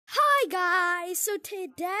guys, so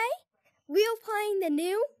today we are playing the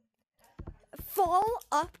new fall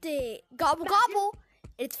update. Gobble Matthew, gobble.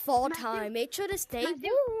 It's fall Matthew, time. Make sure to stay Matthew,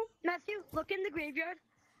 warm. Matthew, look in the graveyard.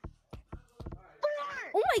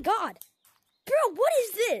 Oh my god. Bro, what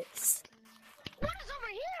is this? What is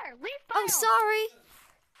over here? Leaf I'm pile. sorry.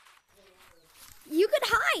 You could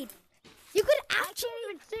hide. You could I actually. can't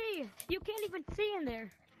even see. You can't even see in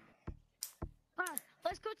there.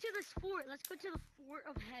 Let's go to this fort. Let's go to the fort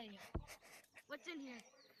of hay. What's in here?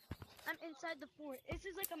 I'm inside the fort. This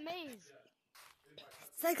is like a maze.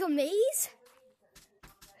 It's like a maze?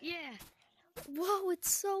 Yeah. Whoa, it's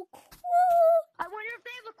so cool. I wonder if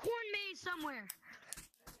they have a corn maze somewhere.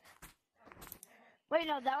 Wait,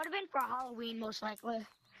 no, that would have been for Halloween, most likely.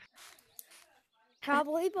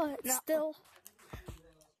 Probably, but No. still.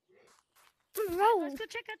 Bro, Let's go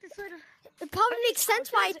check out this little. it probably makes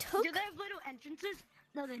sense why I took. Do they have little entrances?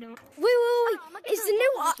 No, they don't. Wait. I'm looking Is for the the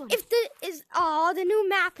new top of this the new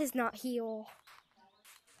map is not here.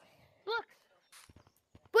 Look.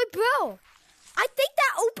 Wait, bro. I think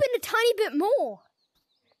that opened a tiny bit more.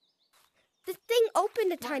 The thing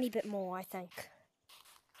opened a tiny bit more, I think.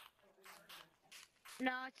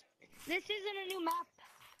 No, this isn't a new map,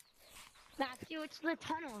 Matthew. It's the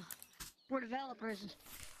tunnel for developers and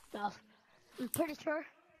stuff. I'm pretty sure.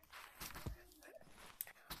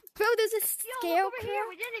 Bro, there's a Yo, scale. look over here.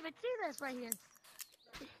 We didn't even see this right here.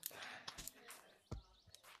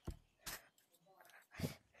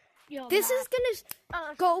 Yo, This Matt. is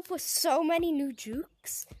gonna go for so many new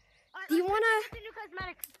jukes. Alright, Do you let's wanna? go check the new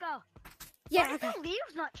cosmetics? Let's go. Yeah. Why Okay. did the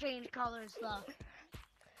leaves not change colors though?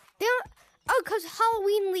 They don't. Oh, cause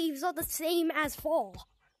Halloween leaves are the same as fall.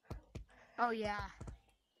 Oh yeah.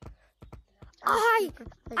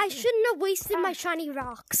 I shouldn't have wasted my shiny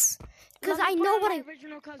rocks. Cause I know what I.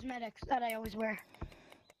 original cosmetics that I always wear.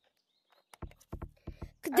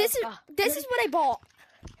 This is what I bought.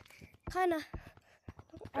 Kinda.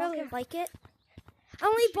 Don't really Okay. like it. I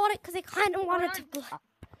only bought it because I kind of wanted to.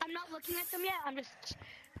 I'm not looking at them yet. I'm just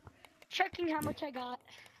checking how much I got.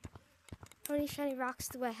 How many shiny rocks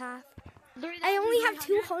do I have? 3,300. I only have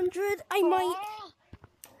 200. I might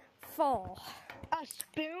fall. A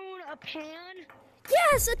spoon, a pan.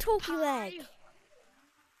 Yes, a turkey leg. pie.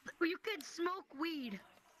 You could smoke weed,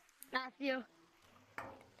 Matthew.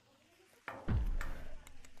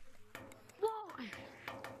 Whoa.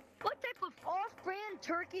 What type of off-brand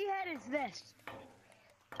turkey head is this?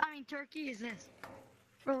 I mean, turkey is this.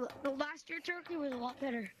 The last year turkey was a lot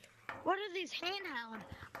better. What are these handheld?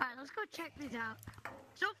 Alright, let's go check these out.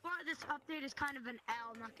 So far, this update is kind of an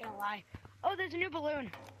L, I'm not gonna lie. Oh, there's a new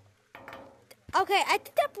balloon. Okay, I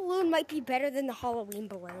think that balloon might be better than the Halloween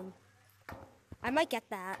balloon. I might get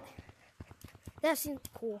that. That seems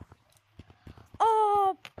cool.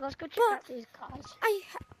 Oh, Let's go check out these cars.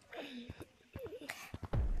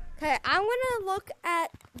 Okay, I'm gonna look at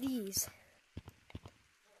these.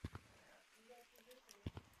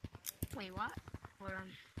 Wait, what? Hold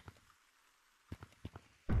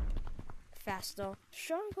on. Faster,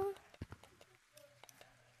 stronger.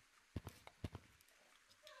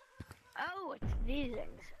 Oh, it's these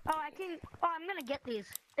things. Oh, I'm gonna get these.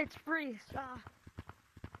 It's free.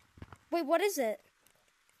 Wait, what is it?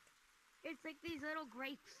 It's like these little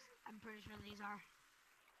grapes. I'm pretty sure these are.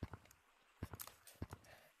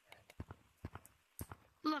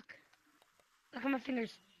 Look. Look at my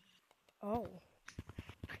fingers. Oh.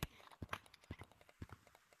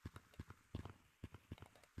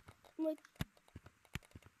 Like,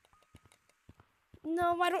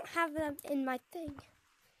 no, I don't have them in my thing.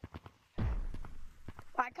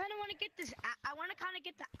 I kind of want to get this.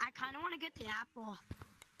 I kind of want to get the apple.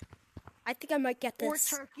 I think I might get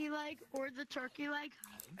this. Or turkey leg. Or the turkey leg.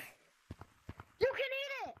 You can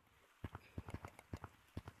eat it!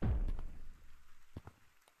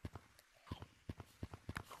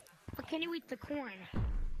 But can you eat the corn?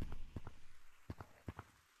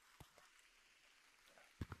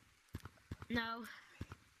 No.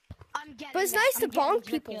 I'm getting it. But it's nice to I'm getting bond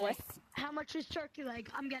turkey people leg. with. How much is turkey leg?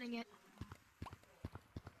 I'm getting it.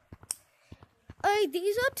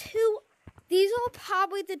 These are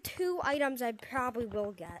probably the two items I probably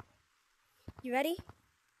will get. You ready?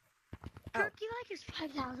 Turkey leg is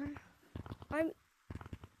 5,000.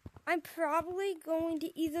 I'm probably going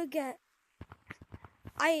to either get.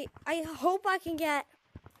 I hope I can get.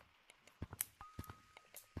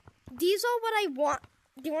 These are what I want.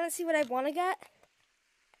 Do you want to see what I want to get?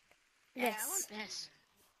 Yeah, This. I want this.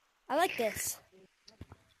 I like this.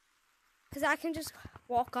 Because I can just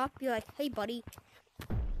walk up, be like, hey, buddy.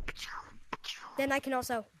 Then I can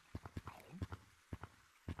also...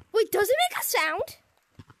 Wait, does it make a sound?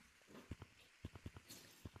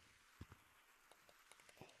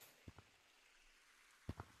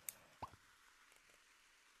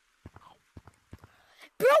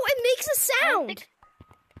 it makes a sound.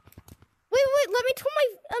 Wait, let me turn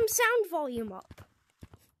my sound volume up.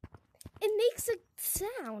 It makes a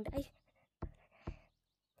sound.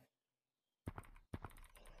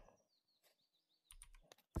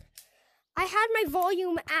 I had my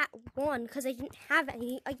volume at 1 because I didn't have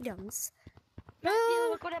any items. Matthew,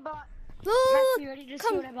 look what I bought. Look, Matthew, ready to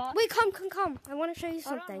see what I bought? Wait, come. I want to show you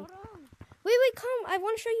something. Hold on. Wait, come. I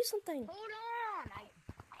want to show you something. Hold on.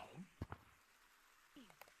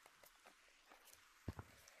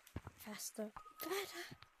 Faster.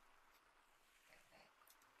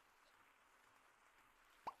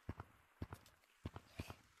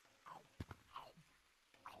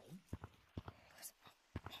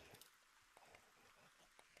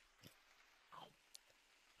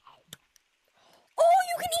 Oh,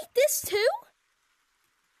 you can eat this too?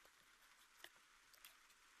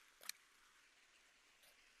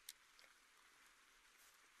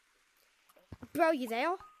 Bro, you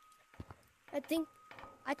there? I think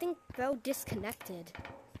Bro disconnected.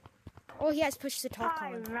 Oh, he has pushed the talk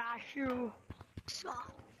on.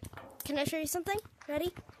 Can I show you something?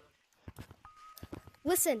 Ready?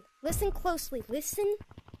 Listen closely. Listen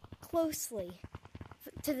closely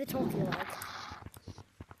to the talking log.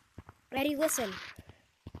 Ready? Listen.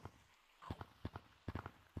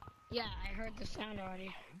 Yeah, I heard the sound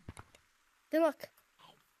already. Then look.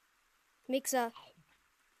 Makes a...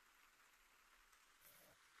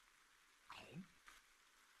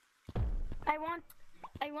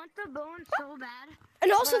 I want the bone so bad.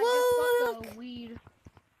 And also but I just look! want the weed.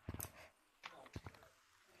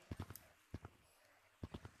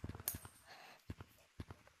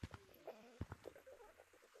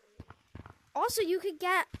 Also, you could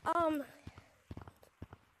get,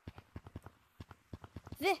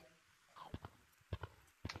 this.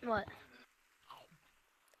 What?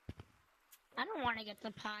 I don't want to get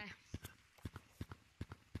the pie.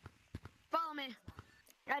 Follow me.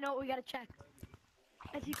 I know what we gotta check.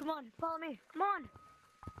 Matthew, come on. Follow me. Come on.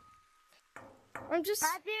 I'm just...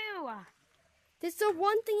 Matthew! There's the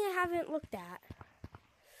one thing I haven't looked at.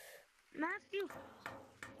 Matthew!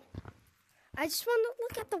 I just want to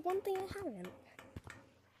look at the one thing I haven't.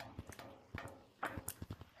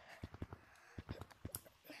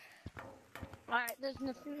 Alright, there's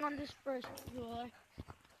nothing on this first floor.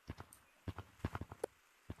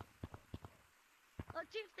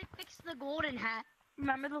 Let's see if they fixed the golden hat.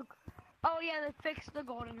 Remember the... Oh yeah, they fixed the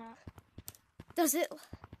golden hat. Does it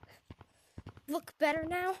look better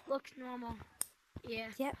now? Looks normal. Yeah.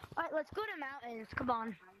 Yep. Alright, let's go to mountains. Come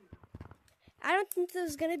on. I don't think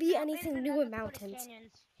there's going to be anything new in mountains.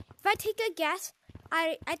 If I take a guess,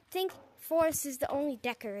 I think forest is the only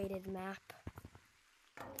decorated map.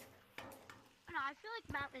 No, I feel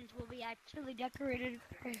like mountains will be actually decorated.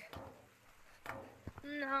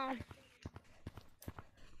 No.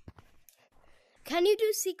 Can you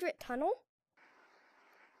do secret tunnel?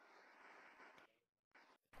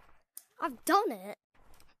 I've done it.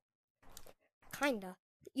 Kinda.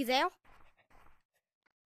 You there?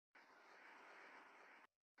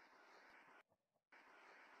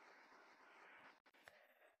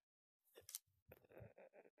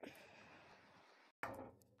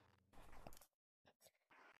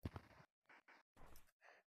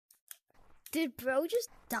 Did bro just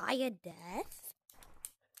die a death?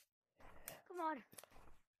 Come on.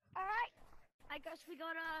 Alright. I guess we go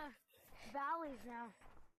to valleys now.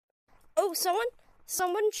 Oh,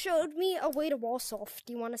 someone showed me a way to Walsoft.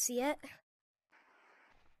 Do you want to see it?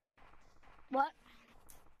 What?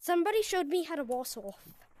 Somebody showed me how to Walsoft.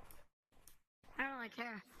 I don't really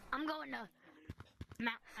care. I'm going to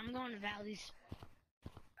valleys.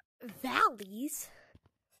 Valleys?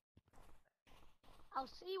 I'll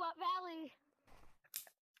see you at valley.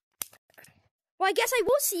 Well, I guess I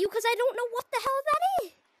will see you because I don't know what the hell that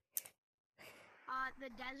is. The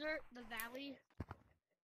desert, the valley.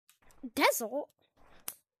 Desert?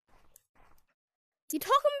 You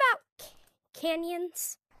talking about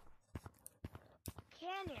canyons?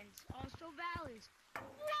 Canyons, also valleys.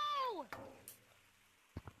 No!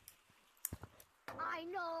 I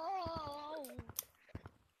know!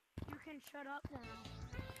 You can shut up now.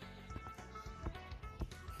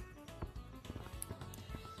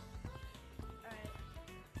 Alright.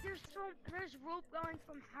 There's rope going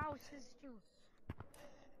from houses too.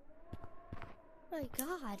 My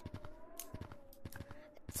God.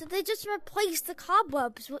 So they just replaced the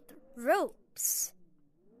cobwebs with ropes.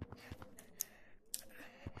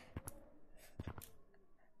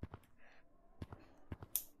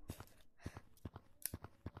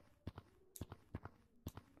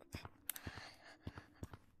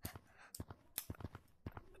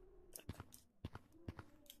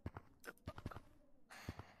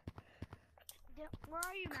 Where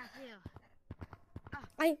are you, Matthew?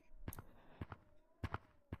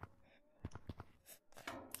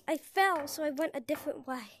 I fell, so I went a different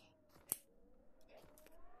way.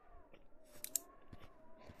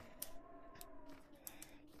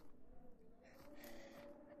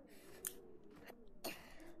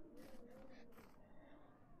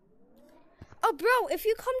 Oh, bro, if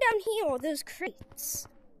you come down here, there's crates.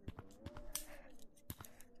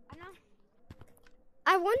 I know.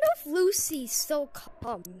 I wonder if Lucy still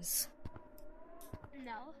comes.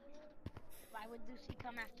 No. Why would Lucy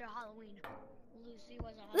come after Halloween? Lucy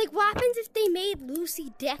was a Halloween. Like, what happens if they made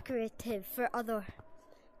Lucy decorative for other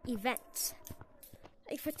events?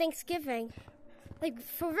 Like, for Thanksgiving. Like,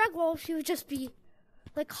 for regular, she would just be,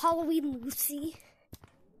 like, Halloween Lucy.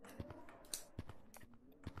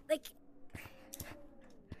 Like...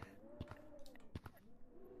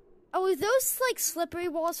 Oh, are those, like, slippery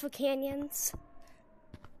walls for canyons?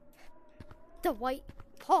 The white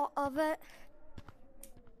part of it?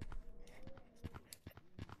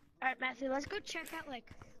 Alright, Matthew, let's go check out, like...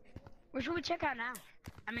 Where should we check out now?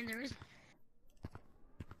 I mean, there is...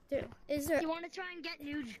 Dude, is there... You want to try and get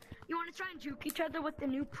new... You want to try and juke each other with the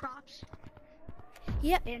new props?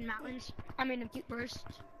 Yep. In mountains. I mean, in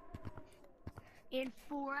forests. In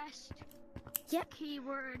forest. Yep.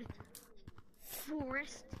 Keyword...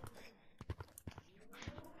 Forest.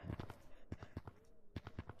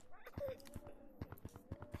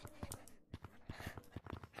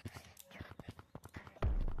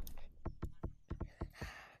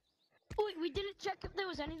 Wait, we didn't check if there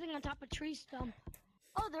was anything on top of tree stump.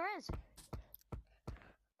 Oh, there is.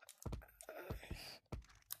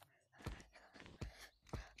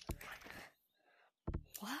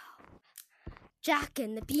 Wow. Jack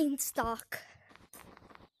and the Beanstalk.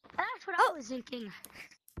 That's what I was thinking.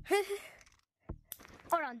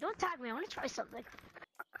 Hold on, don't tag me. I want to try something.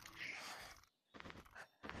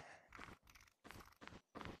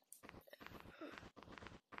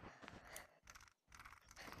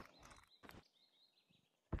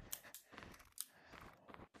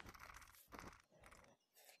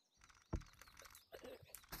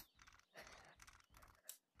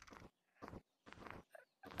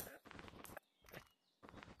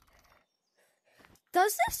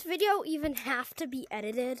 Does this video even have to be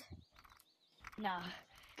edited? No.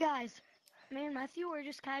 Guys, me and Matthew were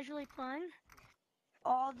just casually playing.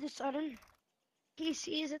 All of a sudden, he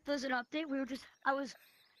sees that there's an update. I was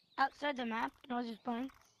outside the map and I was just playing.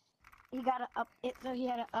 He got so he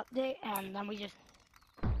had an update and then we just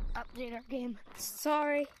update our game.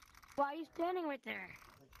 Sorry. Why are you standing right there?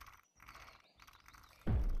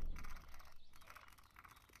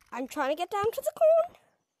 I'm trying to get down to the corn.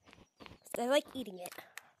 I like eating it.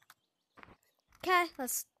 Okay,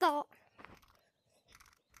 let's start.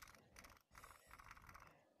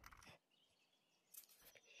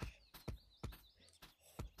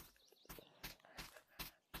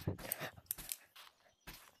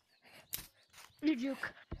 You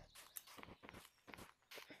juke.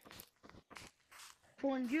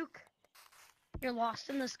 Corn juke. You're lost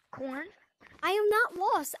in this corn? I am not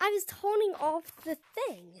lost. I was turning off the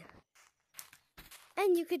thing.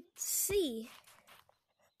 And you could see.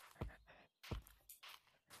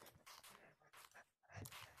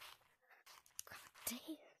 God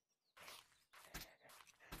damn.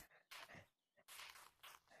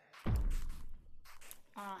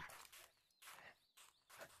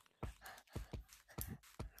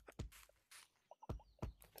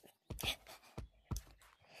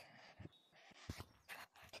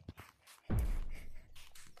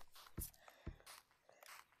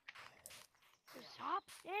 Stop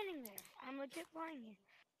standing there. I'm legit playing you.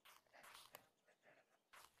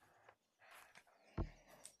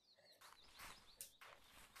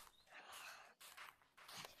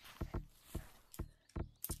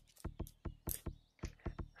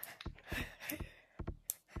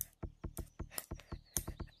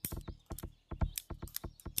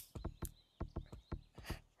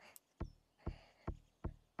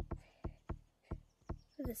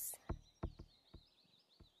 This.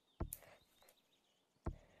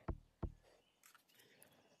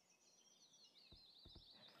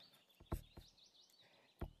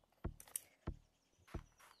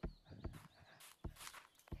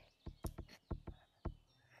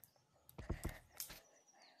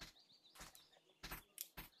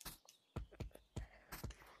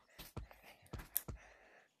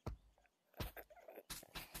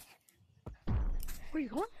 Where are you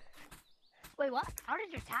going? Wait, what? How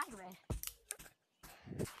did your tag red?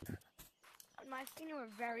 On my screen, you were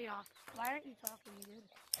very off. Why aren't you talking, dude?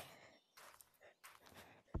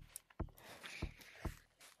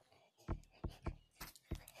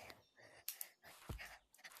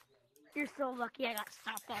 You're so lucky I got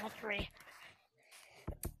stopped on a tree.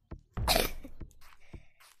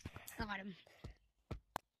 Got him.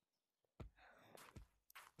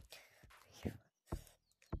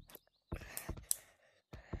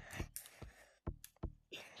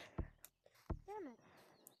 Damn it.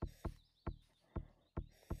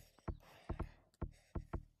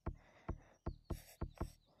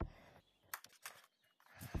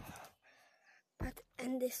 About to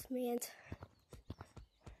end this man's.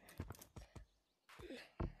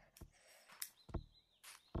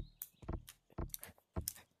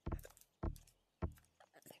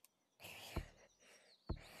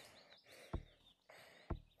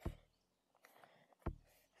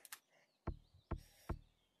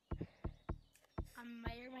 I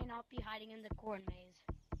may or may not be hiding in the corn maze.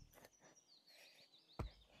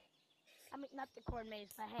 I mean, not the corn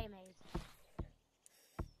maze, the hay maze.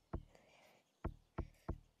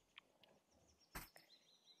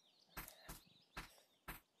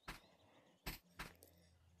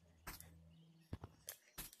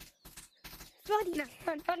 Buddy. No.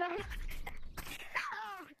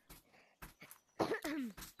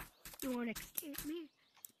 You won't escape me?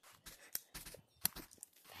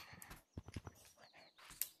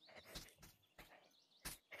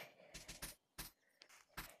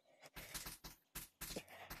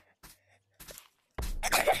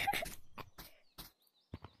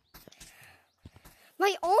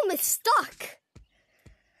 My arm is stuck.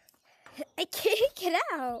 I can't get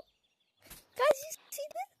out. Guys, you see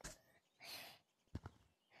this?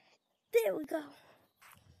 There we go.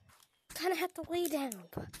 Kind of have to lay down.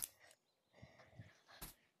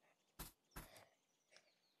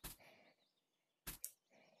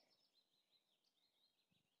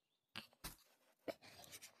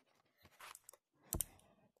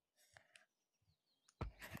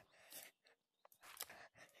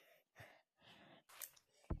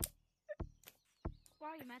 Where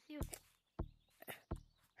are you, Matthew?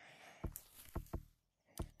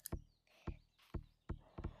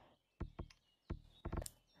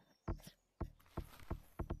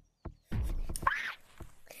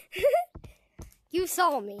 You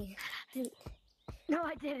saw me. No,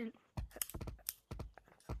 I didn't.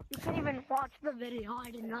 You can't even watch the video.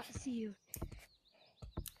 I did not see you.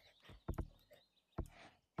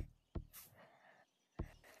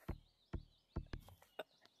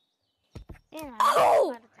 Yeah, I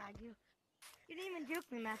was about to tag you. You didn't even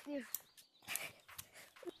juke me, Matthew.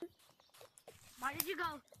 Why did you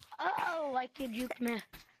go, oh, like you juked me?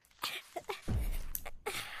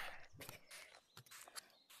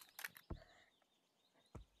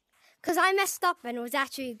 Because I messed up and it was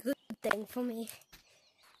actually a good thing for me.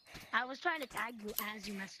 I was trying to tag you as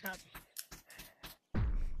you messed up.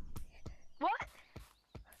 What?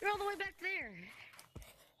 You're all the way back there.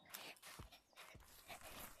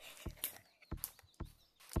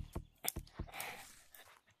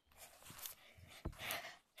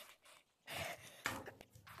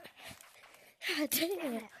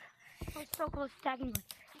 Dang it. I was so close to tagging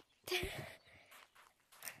you.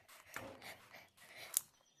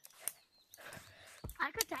 I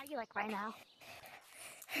could tag you like right now.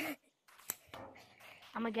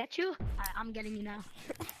 I'm gonna get you. I'm getting you now.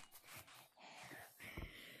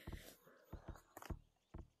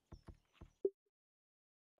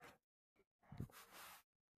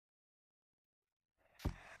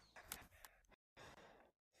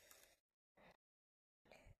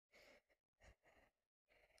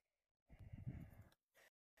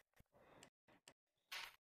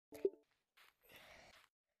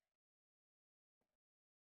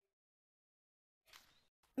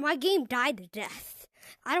 My game died to death.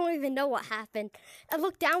 I don't even know what happened. I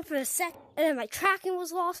looked down for a sec, and then my tracking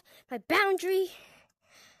was lost, my boundary.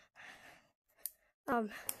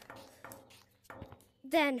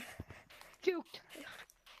 Then Juked.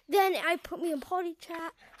 Then I put me in party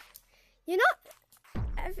chat. You know,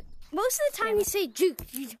 most of the time you say juke,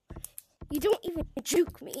 you don't even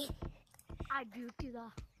juke me. I juked you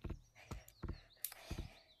though.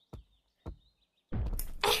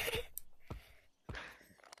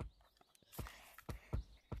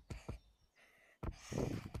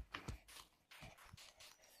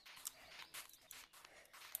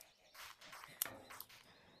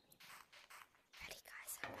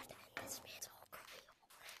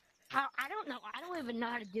 I don't know. I don't even know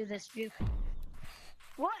how to do this, Duke.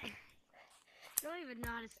 What? I don't even know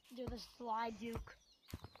how to do this slide, Duke.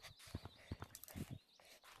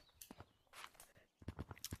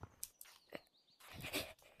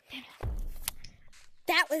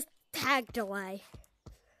 That was tag delay.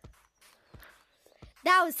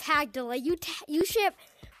 That was tag delay. You ship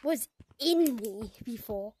was in me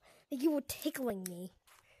before. Like you were tickling me.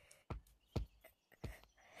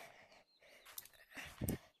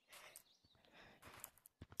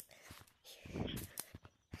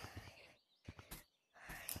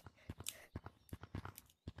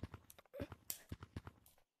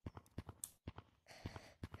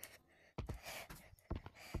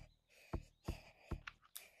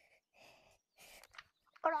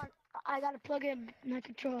 I gotta plug in my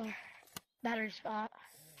controller. Battery spot.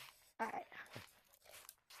 Alright.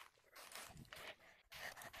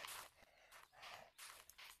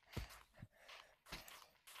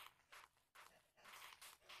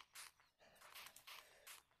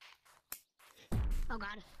 Oh god.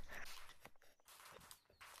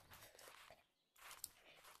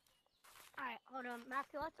 Alright, hold on.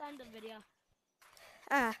 Matthew, let's end the video.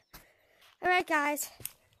 Alright, guys.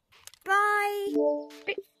 Bye.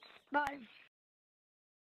 Bye.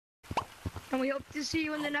 And we hope to see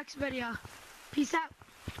you in the next video. Peace out.